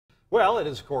Well, it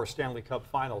is, of course, Stanley Cup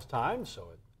Finals time, so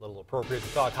it's a little appropriate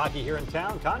to talk hockey here in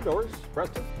town. Condors,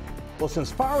 Preston. Well,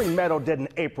 since firing Matt O'Dette in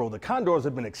April, the Condors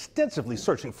have been extensively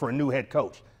searching for a new head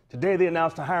coach. Today, they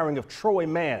announced the hiring of Troy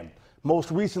Mann,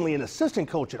 most recently an assistant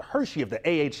coach at Hershey of the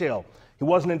AHL. He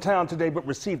wasn't in town today, but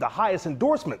received the highest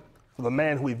endorsement from the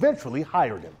man who eventually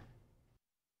hired him.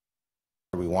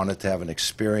 We wanted to have an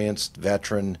experienced,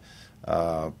 veteran,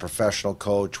 professional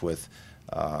coach with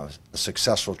a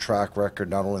successful track record,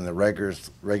 not only in the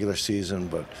regular season,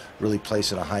 but really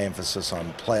placing a high emphasis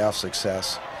on playoff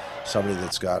success. Somebody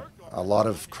that's got a lot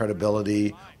of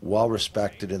credibility, well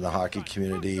respected in the hockey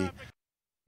community.